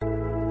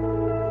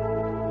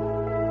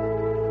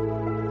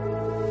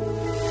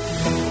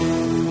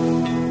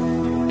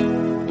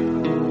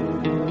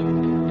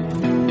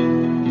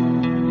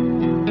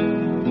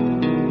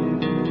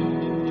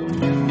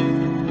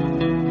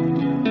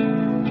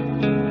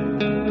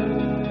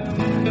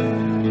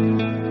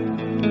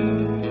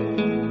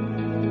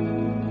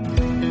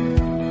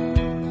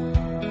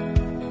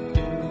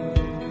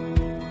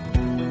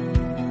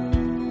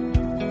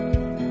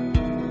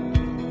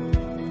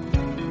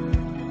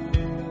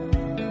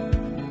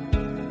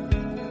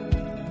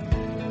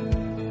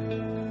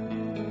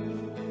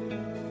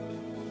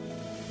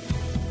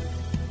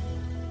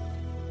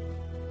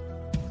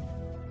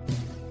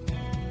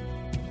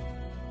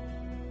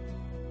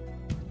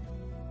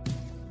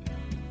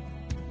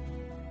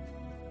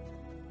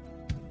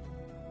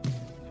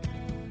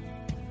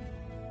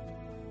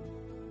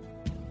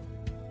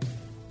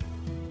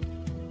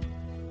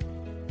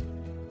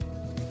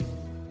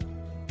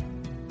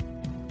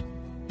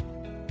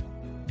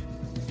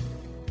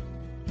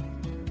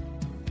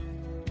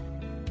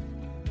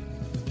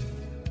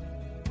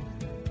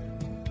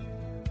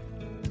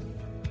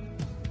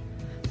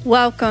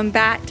Welcome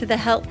back to the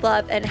Health,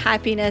 Love, and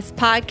Happiness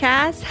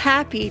podcast.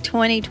 Happy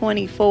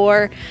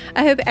 2024.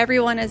 I hope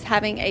everyone is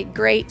having a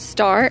great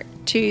start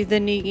to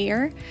the new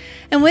year.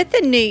 And with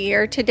the new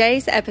year,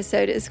 today's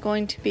episode is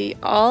going to be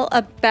all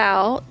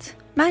about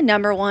my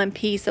number one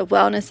piece of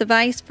wellness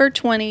advice for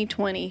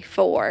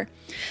 2024.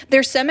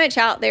 There's so much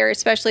out there,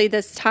 especially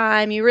this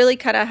time. You really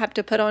kind of have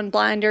to put on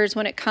blinders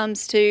when it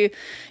comes to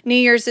New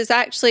Year's. Is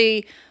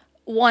actually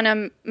one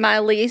of my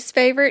least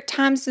favorite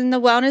times in the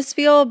wellness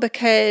field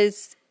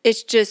because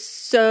it's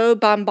just so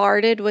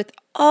bombarded with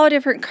all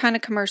different kind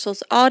of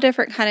commercials, all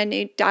different kind of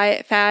new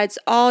diet fads,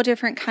 all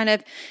different kind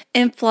of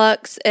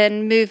influx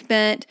and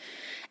movement.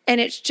 And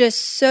it's just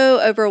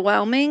so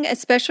overwhelming,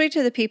 especially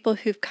to the people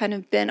who've kind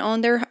of been on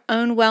their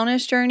own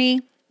wellness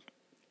journey.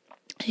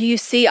 You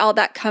see all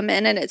that come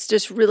in and it's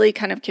just really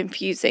kind of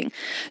confusing.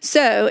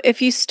 So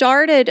if you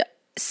started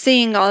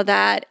seeing all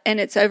that and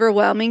it's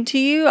overwhelming to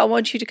you, I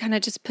want you to kind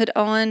of just put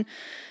on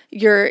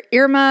your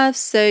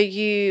earmuffs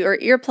or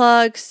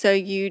earplugs so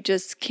you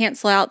just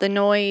cancel out the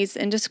noise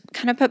and just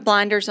kind of put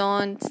blinders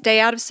on.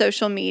 Stay out of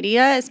social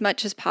media as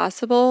much as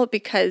possible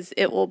because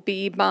it will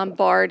be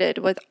bombarded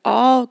with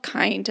all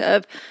kind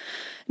of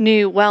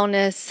new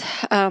wellness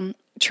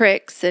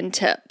tricks and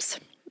tips.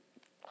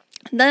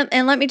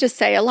 And let me just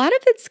say, a lot of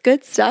it's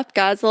good stuff,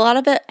 guys. A lot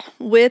of it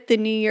with the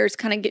New Year's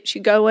kind of gets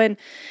you going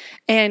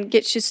and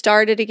gets you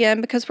started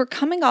again because we're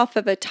coming off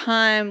of a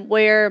time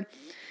where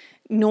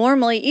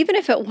normally, even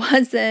if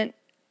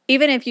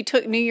you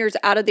took New Year's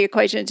out of the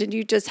equation and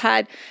you just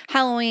had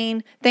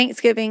Halloween,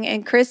 Thanksgiving,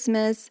 and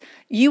Christmas,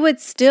 you would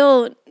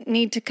still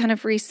need to kind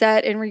of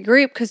reset and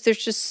regroup because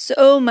there's just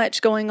so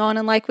much going on.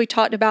 And like we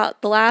talked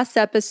about the last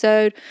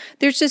episode,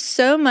 there's just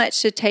so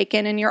much to take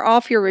in and you're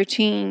off your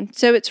routine.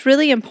 So it's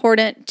really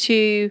important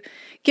to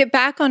get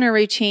back on a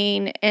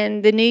routine,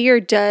 and the new year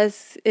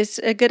is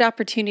a good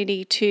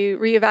opportunity to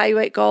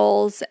reevaluate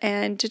goals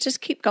and to just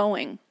keep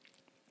going.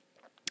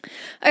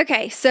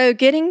 Okay, so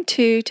getting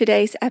to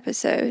today's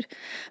episode,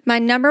 my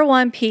number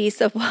one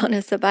piece of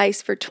wellness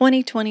advice for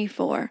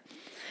 2024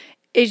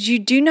 is you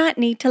do not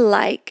need to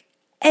like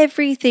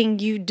everything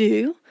you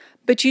do,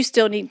 but you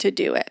still need to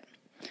do it.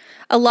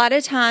 A lot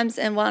of times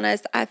in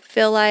wellness, I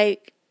feel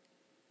like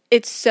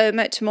it's so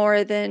much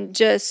more than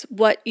just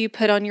what you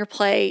put on your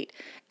plate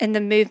and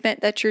the movement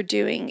that you're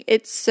doing.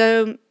 It's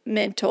so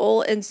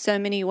mental in so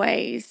many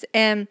ways.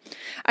 And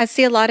I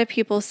see a lot of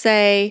people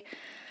say,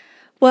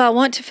 well, I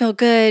want to feel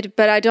good,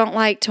 but I don't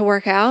like to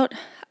work out.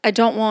 I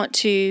don't want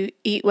to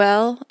eat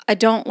well. I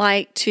don't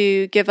like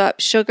to give up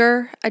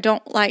sugar. I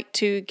don't like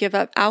to give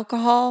up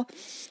alcohol.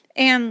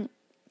 And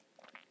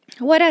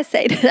what I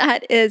say to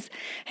that is,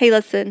 hey,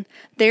 listen,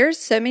 there's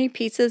so many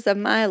pieces of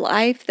my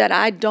life that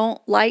I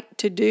don't like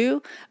to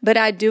do, but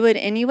I do it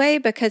anyway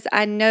because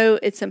I know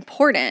it's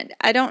important.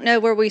 I don't know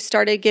where we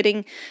started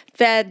getting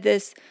fed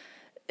this,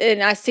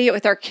 and I see it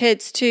with our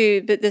kids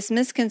too, but this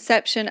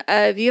misconception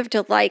of you have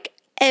to like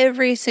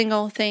every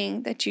single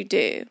thing that you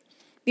do.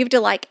 You have to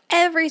like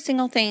every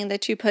single thing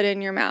that you put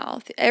in your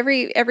mouth,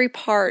 every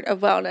part of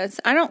wellness.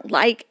 I don't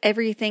like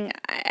everything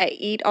I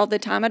eat all the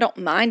time. I don't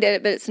mind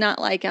it, but it's not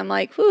like I'm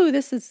like, whoo,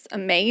 this is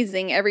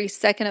amazing every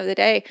second of the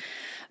day.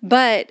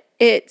 But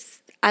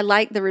I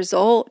like the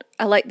result.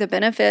 I like the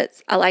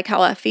benefits. I like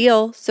how I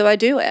feel, so I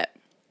do it.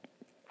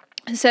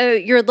 So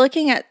you're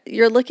looking at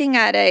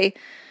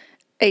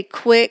a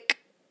quick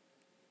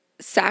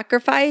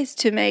sacrifice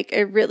to make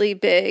a really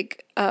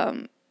big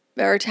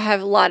or to have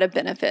a lot of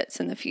benefits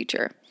in the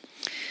future.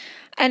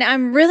 And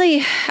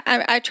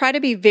I try to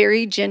be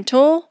very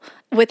gentle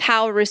with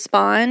how I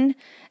respond.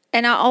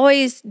 And I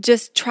always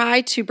just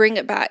try to bring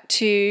it back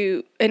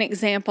to an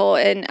example.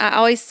 And I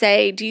always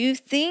say, do you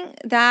think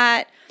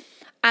that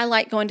I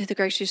like going to the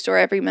grocery store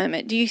every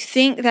moment? Do you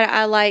think that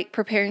I like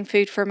preparing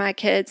food for my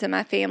kids and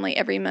my family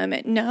every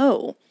moment?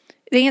 No.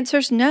 The answer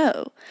is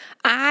no.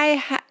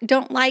 I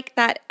don't like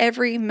that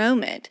every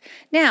moment.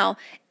 Now,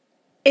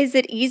 is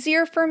it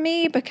easier for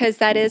me because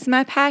that is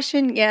my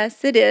passion?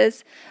 Yes, it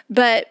is.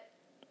 But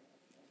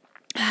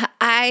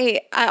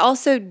I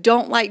also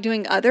don't like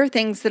doing other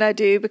things that I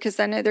do because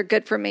I know they're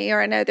good for me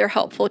or I know they're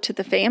helpful to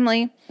the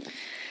family.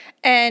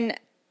 And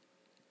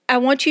I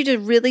want you to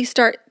really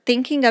start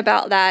thinking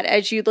about that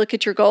as you look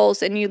at your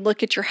goals and you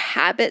look at your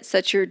habits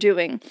that you're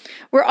doing.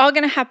 We're all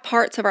going to have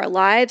parts of our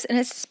lives, and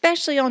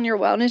especially on your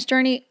wellness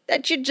journey,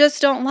 that you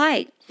just don't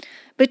like,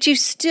 but you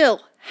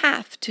still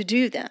have to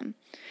do them.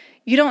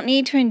 You don't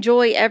need to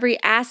enjoy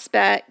every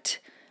aspect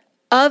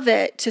of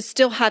it to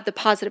still have the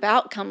positive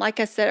outcome. Like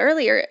I said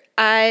earlier,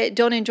 I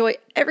don't enjoy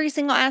every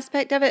single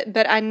aspect of it,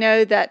 but I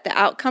know that the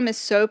outcome is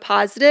so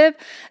positive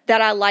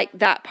that I like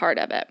that part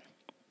of it.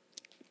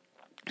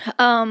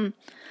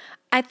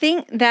 I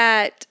think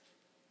that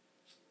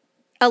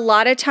a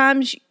lot of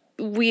times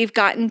we've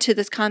gotten to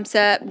this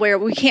concept where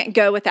we can't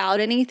go without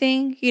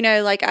anything.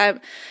 Like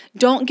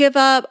don't give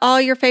up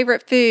all your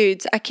favorite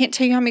foods. I can't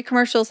tell you how many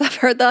commercials I've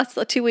heard the last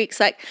 2 weeks.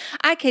 Like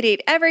I could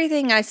eat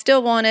everything I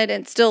still wanted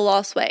and still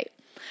lost weight.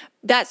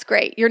 that's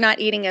great. You're not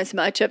eating as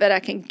much of it. I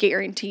can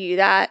guarantee you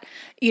that.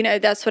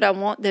 That's what I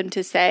want them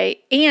to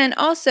say. And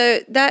also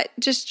that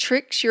just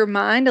tricks your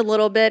mind a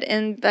little bit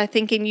by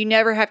thinking you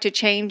never have to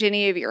change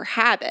any of your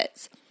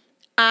habits.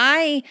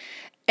 I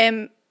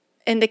am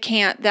in the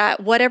camp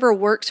that whatever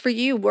works for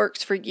you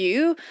works for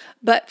you.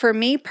 But for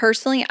me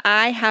personally,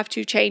 I have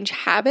to change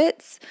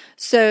habits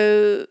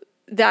so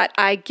that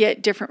I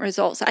get different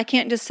results. I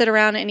can't just sit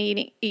around and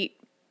eat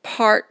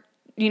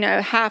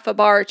half a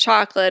bar of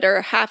chocolate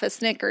or half a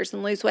Snickers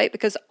and lose weight,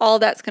 because all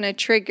that's going to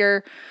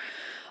trigger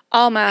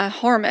all my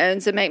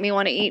hormones and make me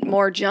want to eat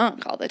more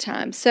junk all the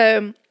time.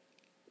 So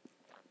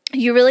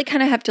you really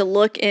kind of have to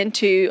look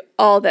into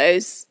all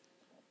those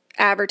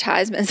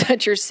advertisements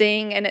that you're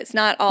seeing, and it's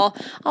not all.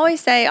 I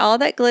always say all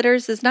that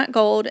glitters is not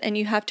gold, and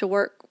you have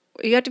to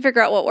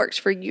figure out what works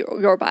for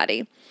your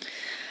body.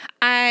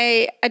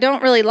 I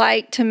don't really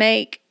like to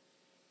make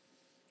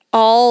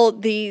all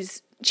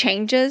these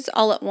changes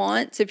all at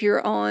once if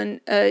you're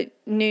on a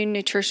new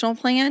nutritional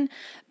plan,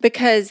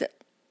 because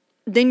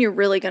then you're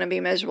really going to be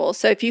miserable.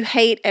 So if you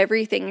hate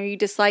everything or you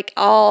dislike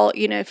all,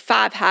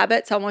 5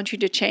 habits I want you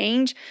to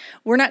change,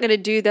 we're not going to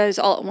do those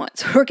all at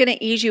once. We're going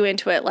to ease you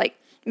into it. Like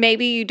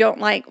maybe you don't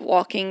like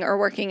walking or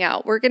working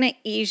out. We're going to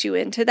ease you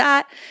into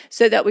that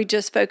so that we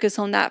just focus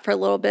on that for a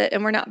little bit,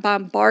 and we're not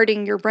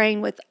bombarding your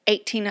brain with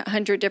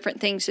 1,800 different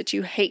things that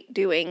you hate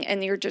doing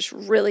and you're just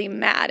really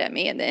mad at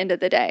me at the end of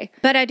the day.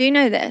 But I do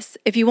know this.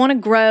 If you want to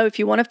grow, if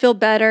you want to feel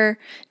better,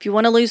 if you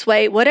want to lose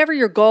weight, whatever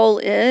your goal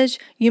is,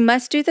 you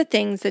must do the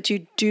things that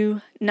you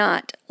do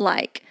not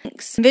like.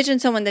 Envision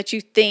someone that you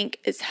think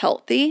is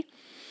healthy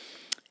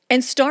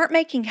and start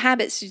making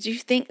habits that you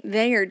think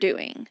they are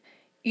doing.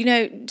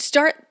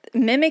 Start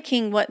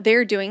mimicking what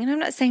they're doing. And I'm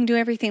not saying do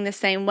everything the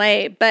same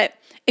way, but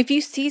if you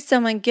see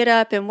someone get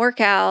up and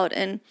work out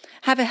and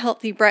have a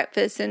healthy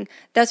breakfast and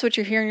that's what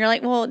you're hearing, you're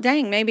like, well,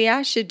 dang, maybe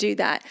I should do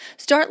that.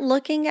 Start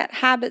looking at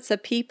habits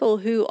of people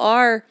who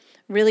are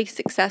really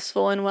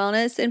successful in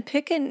wellness and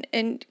pick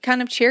and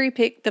kind of cherry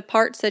pick the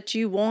parts that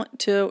you want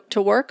to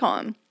work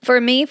on. For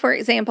me, for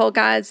example,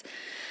 guys,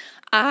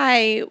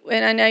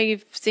 and I know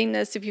you've seen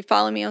this if you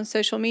follow me on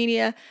social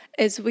media,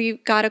 is we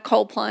got a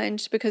cold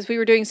plunge because we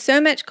were doing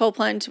so much cold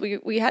plunge.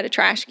 We had a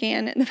trash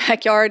can in the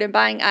backyard and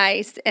buying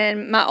ice,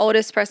 and my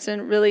oldest,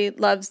 Preston, really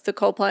loves the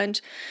cold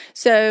plunge.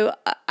 So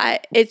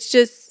it's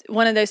just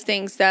one of those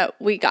things that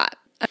we got.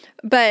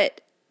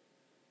 But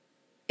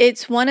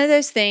it's one of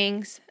those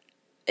things,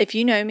 if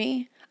you know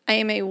me, I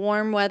am a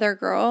warm weather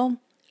girl.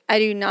 I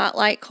do not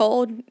like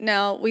cold.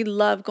 Now, we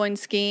love going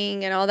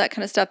skiing and all that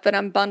kind of stuff, but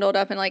I'm bundled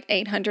up in like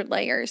 800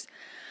 layers.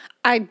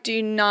 I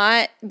do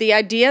not, the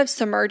idea of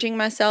submerging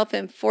myself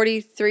in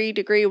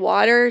 43-degree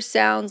water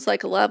sounds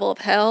like a level of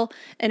hell,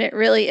 and it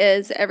really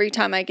is every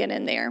time I get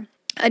in there.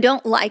 I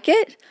don't like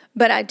it,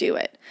 but I do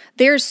it.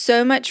 There's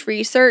so much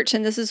research,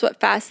 and this is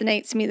what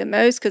fascinates me the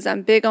most because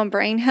I'm big on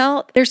brain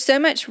health. There's so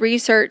much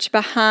research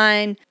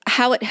behind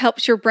how it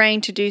helps your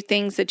brain to do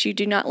things that you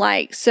do not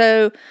like.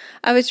 So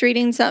I was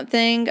reading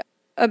something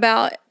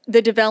about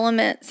the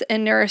developments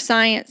in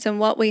neuroscience, and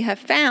what we have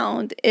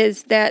found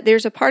is that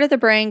there's a part of the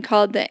brain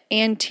called the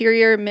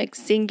anterior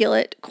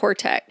cingulate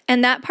cortex.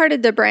 And that part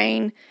of the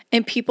brain,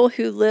 in people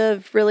who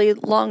live really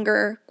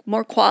longer,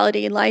 more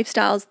quality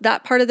lifestyles,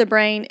 that part of the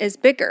brain is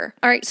bigger.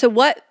 All right, so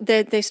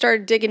they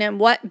started digging in,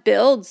 what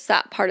builds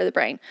that part of the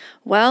brain?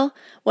 Well,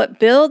 what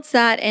builds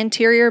that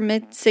anterior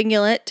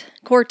cingulate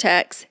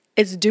cortex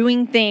is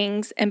doing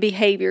things and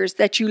behaviors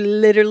that you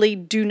literally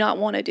do not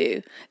want to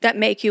do, that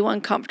make you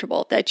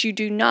uncomfortable, that you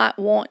do not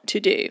want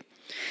to do.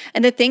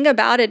 And the thing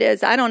about it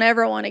is, I don't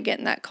ever want to get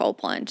in that cold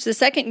plunge. The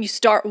second you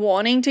start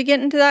wanting to get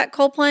into that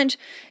cold plunge,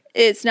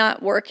 it's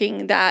not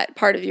working that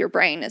part of your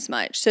brain as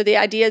much. So the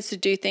idea is to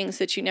do things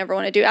that you never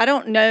want to do. I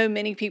don't know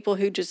many people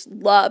who just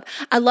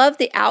I love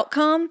the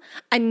outcome.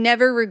 I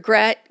never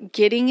regret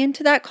getting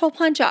into that cold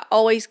plunge. I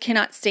always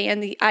cannot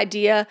stand the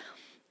idea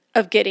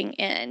of getting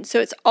in.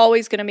 So it's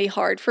always going to be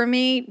hard for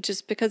me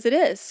just because it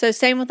is. So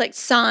same with like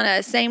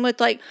sauna, same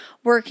with like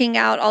working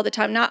out all the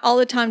time. Not all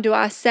the time do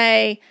I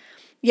say,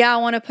 yeah, I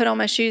want to put on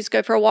my shoes,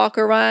 go for a walk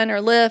or run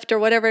or lift or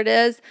whatever it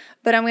is,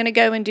 but I'm going to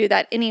go and do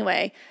that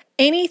anyway.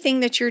 Anything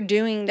that you're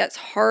doing that's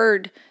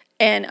hard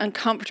and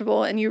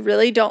uncomfortable and you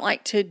really don't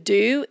like to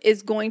do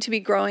is going to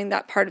be growing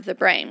that part of the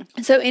brain.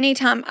 So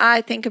anytime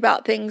I think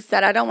about things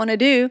that I don't want to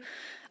do,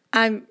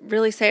 I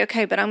really say,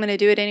 okay, but I'm going to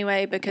do it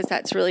anyway because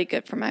that's really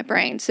good for my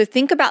brain. So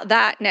think about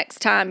that next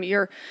time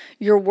you're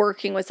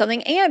working with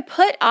something, and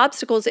put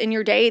obstacles in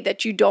your day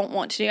that you don't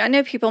want to do. I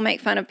know people make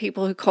fun of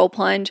people who cold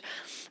plunge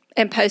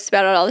and post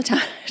about it all the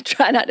time.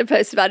 Try not to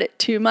post about it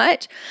too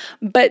much,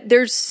 but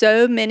there's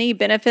so many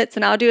benefits,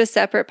 and I'll do a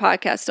separate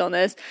podcast on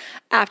this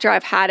after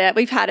I've had it.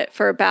 We've had it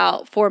for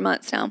about 4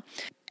 months now.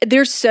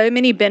 There's so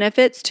many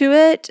benefits to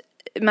it.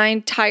 My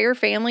entire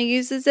family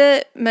uses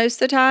it most of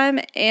the time,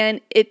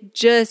 and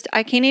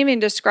I can't even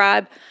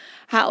describe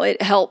how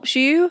it helps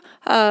you.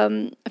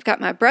 I've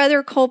got my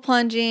brother cold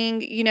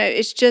plunging.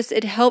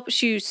 It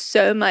helps you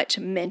so much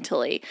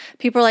mentally.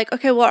 People are like,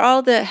 okay, what are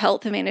all the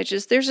health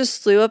advantages? There's a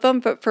slew of them,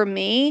 but for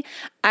me,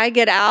 I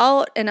get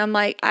out and I'm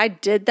like, I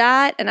did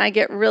that, and I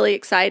get really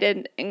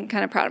excited and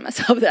kind of proud of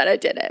myself that I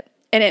did it.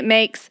 And it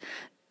makes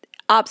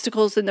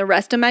obstacles in the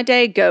rest of my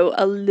day go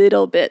a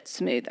little bit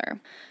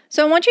smoother.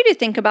 So I want you to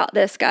think about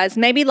this, guys.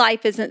 Maybe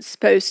life isn't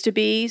supposed to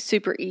be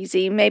super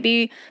easy.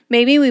 Maybe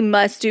we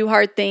must do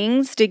hard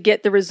things to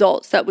get the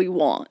results that we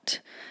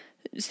want.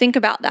 Just think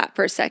about that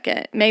for a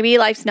second. Maybe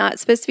life's not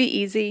supposed to be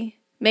easy.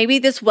 Maybe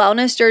this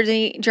wellness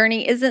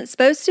journey isn't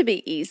supposed to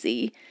be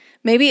easy.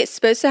 Maybe it's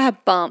supposed to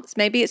have bumps.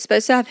 Maybe it's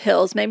supposed to have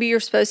hills. Maybe you're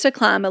supposed to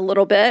climb a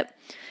little bit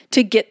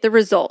to get the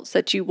results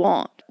that you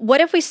want.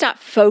 What if we stop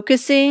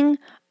focusing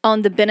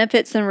on the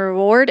benefits and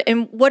reward?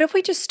 And what if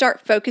we just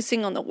start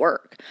focusing on the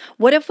work?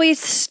 What if we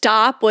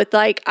stop with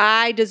like,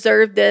 I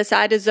deserve this,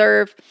 I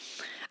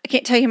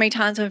can't tell you how many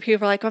times when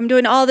people are like, I'm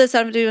doing all this,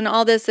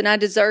 and I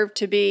deserve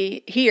to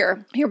be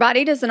here. Your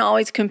body doesn't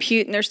always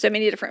compute, and there's so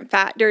many different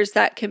factors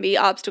that can be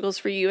obstacles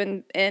for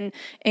you and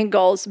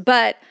goals.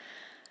 But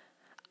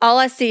all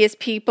I see is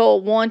people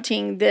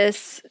wanting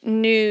this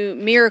new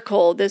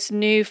miracle, this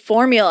new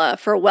formula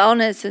for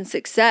wellness and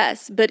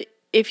success. But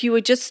if you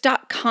would just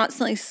stop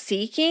constantly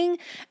seeking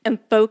and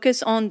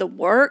focus on the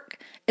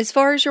work as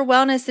far as your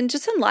wellness and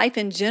just in life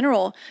in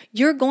general,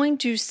 you're going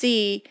to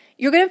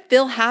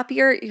feel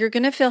happier, you're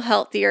going to feel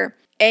healthier,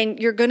 and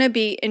you're going to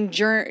be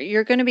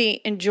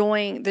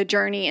enjoying the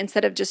journey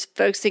instead of just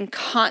focusing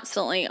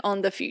constantly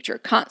on the future,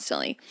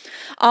 constantly.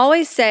 I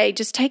always say,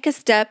 just take a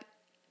step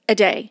a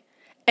day.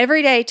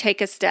 Every day, take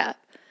a step,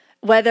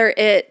 whether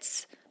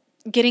it's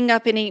getting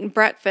up and eating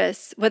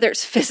breakfast, whether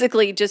it's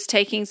physically just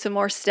taking some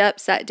more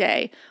steps that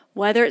day,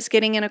 whether it's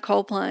getting in a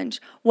cold plunge,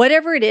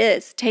 whatever it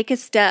is, take a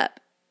step,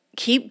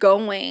 keep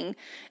going,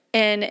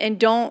 and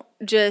don't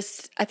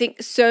just, I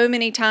think so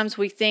many times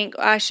we think,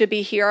 I should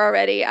be here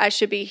already, I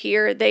should be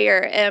here,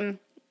 there,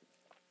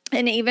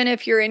 and even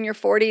if you're in your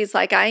 40s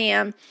like I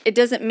am, it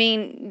doesn't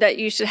mean that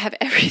you should have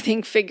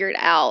everything figured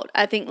out.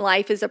 I think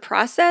life is a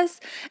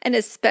process, and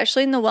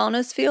especially in the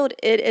wellness field,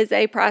 it is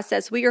a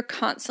process. We are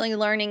constantly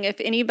learning.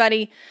 If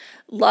anybody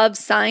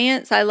loves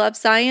science, I love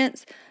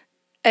science.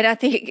 And I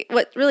think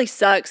what really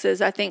sucks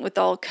is I think with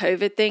all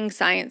COVID things,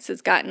 science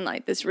has gotten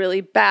like this really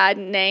bad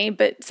name,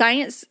 but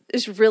science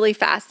is really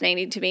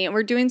fascinating to me, and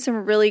we're doing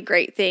some really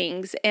great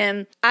things.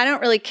 And I don't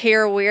really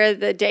care where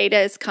the data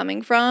is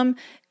coming from.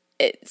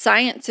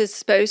 Science is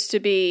supposed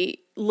to be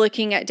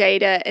looking at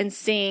data and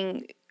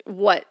seeing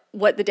what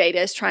the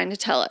data is trying to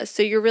tell us.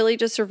 So you're really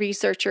just a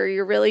researcher.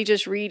 You're really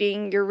just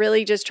reading. You're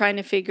really just trying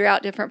to figure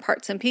out different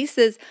parts and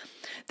pieces.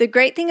 The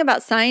great thing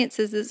about science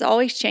is it's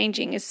always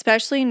changing,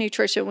 especially in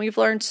nutrition. We've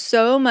learned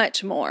so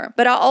much more.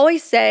 But I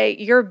always say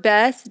your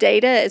best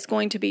data is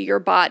going to be your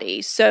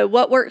body. So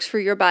what works for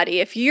your body?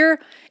 If you're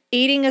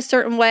eating a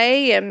certain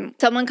way and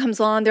someone comes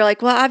along, they're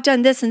like, well, I've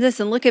done this and this,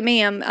 and look at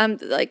me. I'm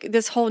like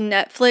this whole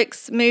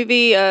Netflix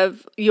movie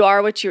of You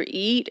Are What You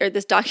Eat, or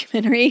this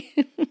documentary.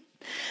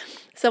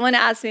 Someone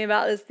asked me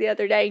about this the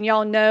other day, and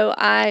y'all know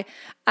I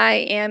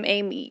am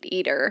a meat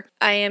eater.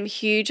 I am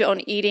huge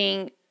on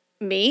eating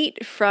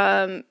meat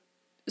from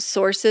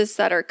sources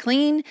that are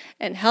clean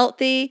and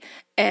healthy,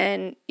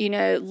 and,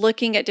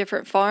 looking at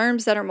different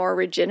farms that are more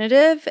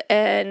regenerative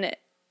and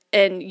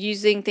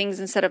using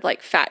things instead of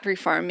like factory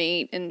farm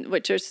meat, and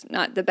which is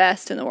not the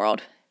best in the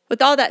world.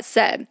 With all that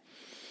said,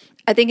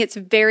 I think it's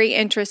very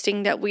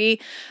interesting that we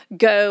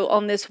go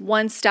on this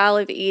one style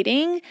of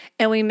eating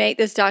and we make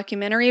this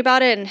documentary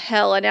about it,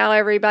 and now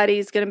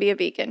everybody's going to be a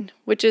vegan,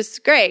 which is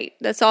great.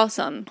 That's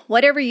awesome.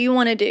 Whatever you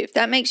want to do, if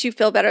that makes you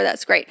feel better,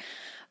 that's great.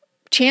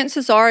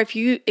 Chances are, if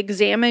you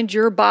examined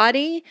your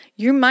body,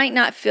 you might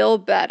not feel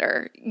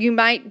better. You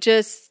might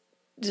just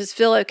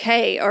feel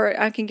okay, or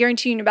I can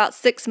guarantee you in about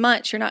 6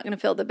 months, you're not going to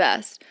feel the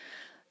best.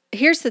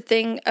 Here's the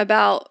thing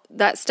about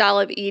that style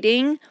of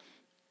eating.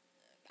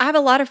 I have a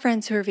lot of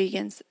friends who are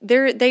vegans.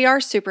 They are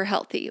super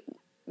healthy.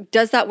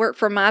 Does that work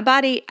for my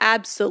body?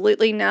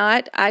 Absolutely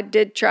not. I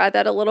did try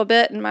that a little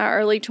bit in my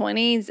early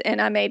 20s,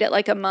 and I made it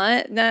like a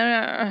month.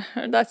 No,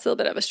 that's a little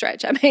bit of a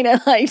stretch. I made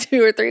it like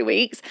 2 or 3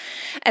 weeks,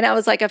 and I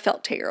was like, I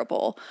felt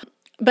terrible.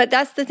 But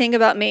that's the thing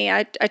about me.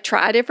 I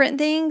try different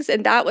things,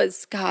 and that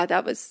was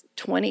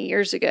 20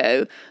 years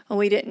ago, and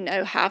we didn't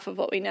know half of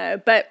what we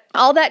know. But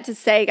all that to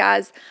say,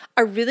 guys,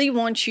 I really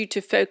want you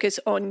to focus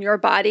on your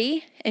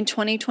body in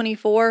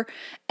 2024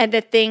 and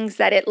the things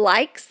that it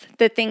likes,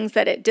 the things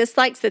that it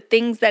dislikes, the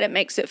things that it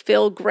makes it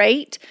feel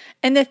great,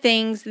 and the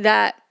things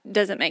that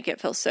doesn't make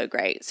it feel so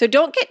great. So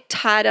don't get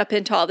tied up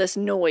into all this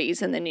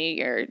noise in the new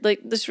year.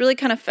 Like, just really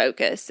kind of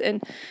focus.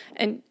 And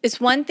it's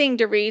one thing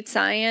to read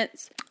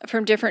science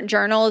from different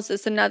journals.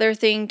 It's another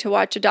thing to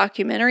watch a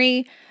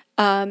documentary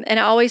And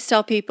I always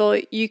tell people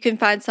you can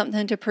find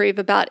something to prove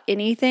about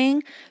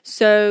anything.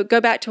 So go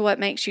back to what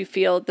makes you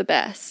feel the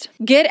best.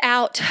 Get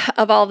out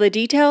of all the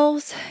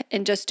details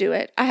and just do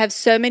it. I have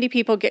so many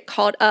people get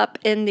caught up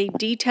in the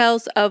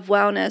details of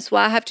wellness.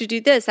 Well, I have to do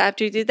this. I have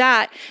to do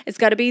that. It's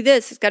got to be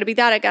this. It's got to be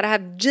that. I got to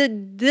have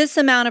this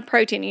amount of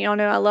protein. You all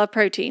know I love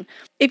protein.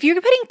 If you're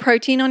putting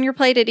protein on your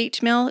plate at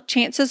each meal,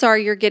 chances are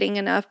you're getting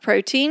enough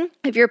protein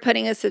if you're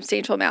putting a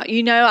substantial amount.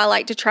 You know I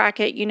like to track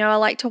it. You know I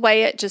like to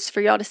weigh it just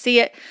for y'all to see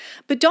it.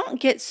 But don't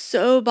get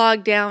so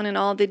bogged down in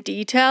all the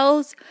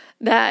details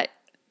that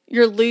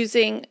you're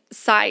losing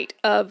sight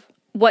of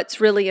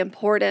what's really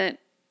important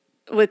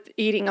with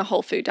eating a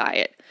whole food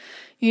diet.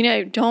 You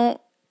know,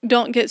 don't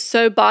get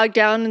so bogged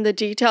down in the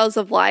details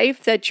of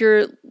life that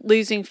you're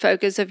losing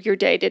focus of your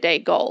day-to-day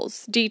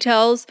goals.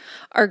 Details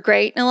are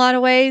great in a lot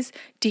of ways.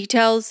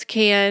 Details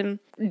can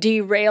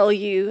derail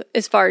you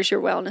as far as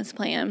your wellness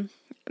plan.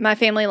 My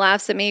family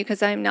laughs at me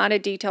because I'm not a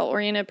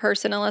detail-oriented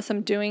person unless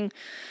I'm doing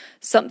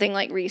something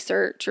like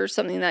research or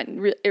something that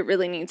it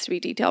really needs to be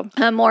detailed.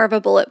 I'm more of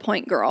a bullet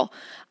point girl.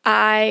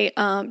 I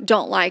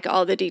don't like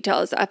all the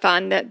details. I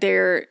find that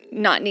they're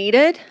not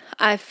needed.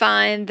 I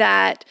find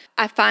that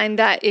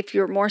if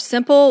you're more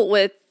simple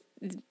with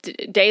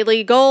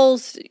daily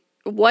goals,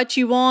 what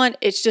you want,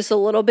 it's just a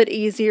little bit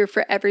easier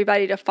for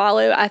everybody to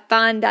follow. I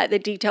find that the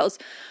details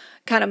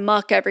kind of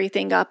muck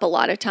everything up a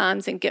lot of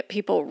times and get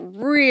people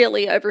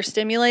really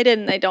overstimulated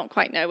and they don't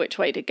quite know which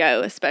way to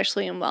go,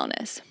 especially in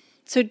wellness.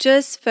 So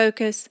just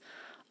focus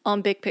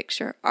on big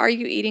picture. Are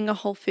you eating a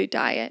whole food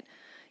diet?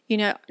 You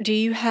know, do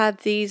you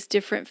have these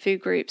different food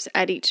groups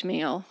at each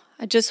meal?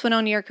 I just went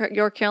on York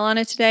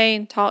Carolina today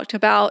and talked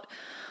about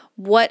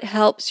what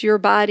helps your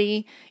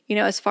body, you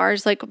know, as far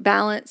as like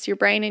balance your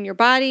brain and your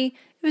body.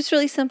 It was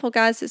really simple,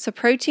 guys. It's a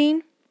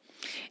protein.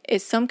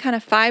 It's some kind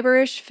of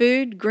fiber-ish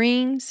food,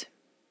 greens,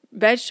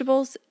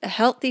 vegetables, a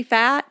healthy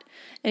fat,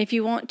 and if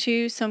you want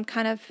to, some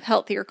kind of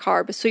healthier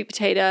carb, a sweet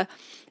potato.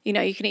 You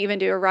know, you can even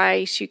do a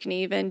rice. You can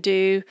even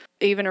do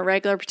a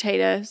regular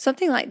potato,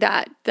 something like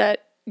that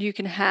you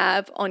can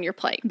have on your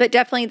plate. But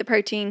definitely the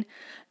protein,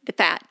 the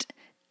fat,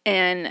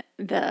 and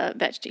the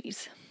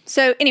veggies.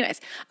 So anyways,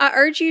 I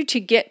urge you to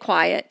get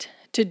quiet,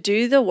 to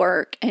do the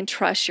work, and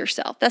trust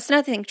yourself. That's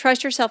another thing.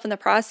 Trust yourself in the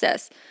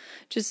process.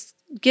 Just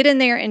get in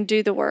there and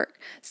do the work.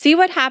 See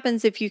what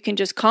happens if you can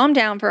just calm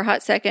down for a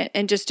hot second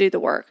and just do the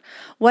work.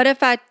 What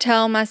if I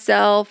tell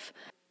myself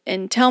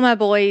and tell my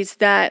boys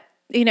that,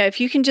 you know, if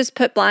you can just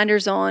put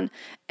blinders on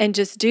and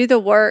just do the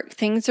work,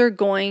 things are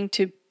going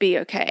to be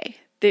okay.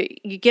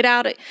 You get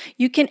out,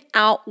 you can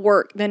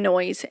outwork the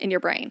noise in your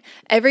brain.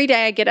 Every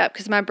day I get up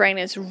because my brain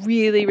is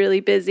really,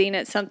 really busy, and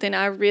it's something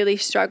I really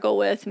struggle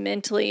with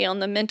mentally. On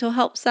the mental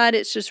health side,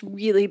 it's just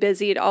really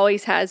busy. It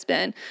always has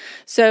been.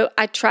 So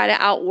I try to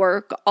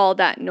outwork all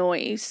that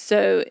noise.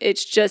 So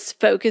it's just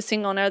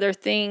focusing on other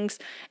things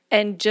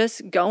and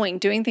just doing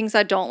things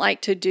I don't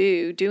like to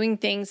do, doing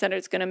things that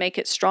it's going to make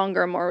it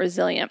stronger and more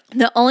resilient.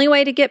 The only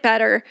way to get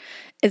better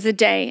is a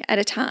day at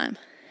a time.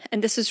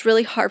 And this is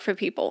really hard for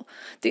people.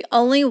 The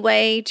only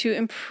way to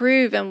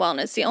improve in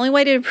wellness, the only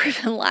way to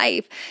improve in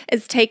life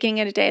is taking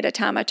it a day at a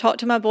time. I talk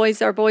to our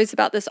boys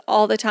about this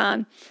all the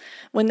time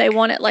when they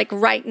want it like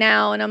right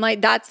now. And I'm like,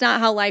 that's not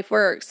how life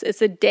works.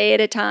 It's a day at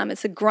a time.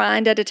 It's a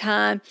grind at a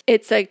time.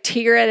 It's a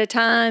tear at a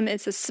time.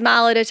 It's a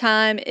smile at a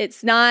time.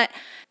 It's not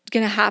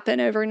going to happen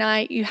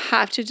overnight. You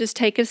have to just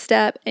take a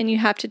step and you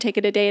have to take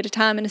it a day at a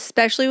time. And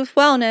especially with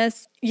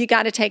wellness, you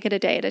got to take it a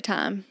day at a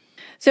time.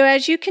 So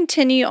as you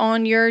continue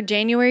on your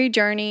January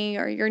journey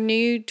or your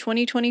new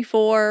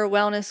 2024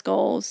 wellness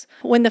goals,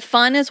 when the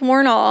fun is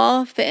worn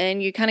off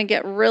and you kind of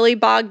get really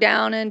bogged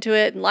down into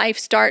it and life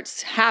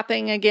starts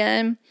happening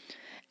again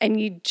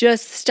and you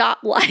just stop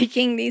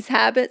liking these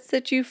habits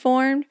that you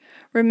formed,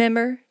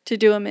 remember to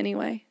do them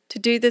anyway. To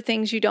do the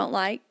things you don't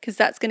like, because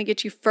that's going to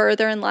get you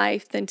further in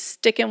life than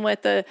sticking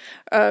with a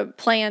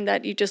plan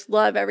that you just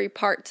love every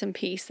parts and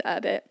piece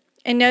of it.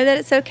 And know that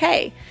it's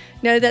okay.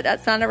 Know that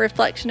that's not a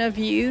reflection of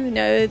you.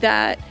 Know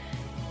that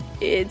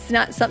it's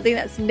not something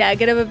that's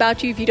negative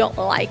about you. If you don't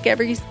like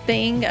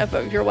everything of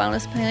your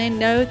wellness plan,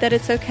 know that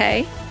it's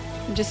okay.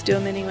 And just do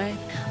them anyway.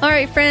 All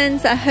right,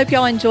 friends, I hope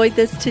y'all enjoyed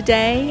this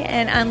today.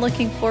 And I'm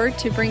looking forward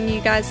to bringing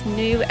you guys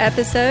new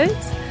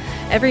episodes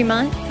every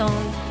month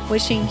on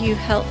wishing you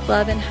health,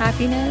 love, and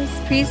happiness.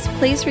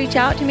 Please reach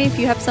out to me if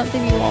you have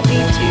something you want me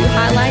to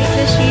highlight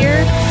this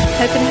year.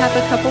 Hoping to have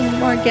a couple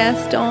more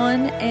guests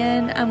on,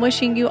 and I'm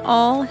wishing you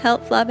all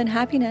health, love, and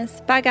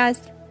happiness. Bye,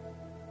 guys.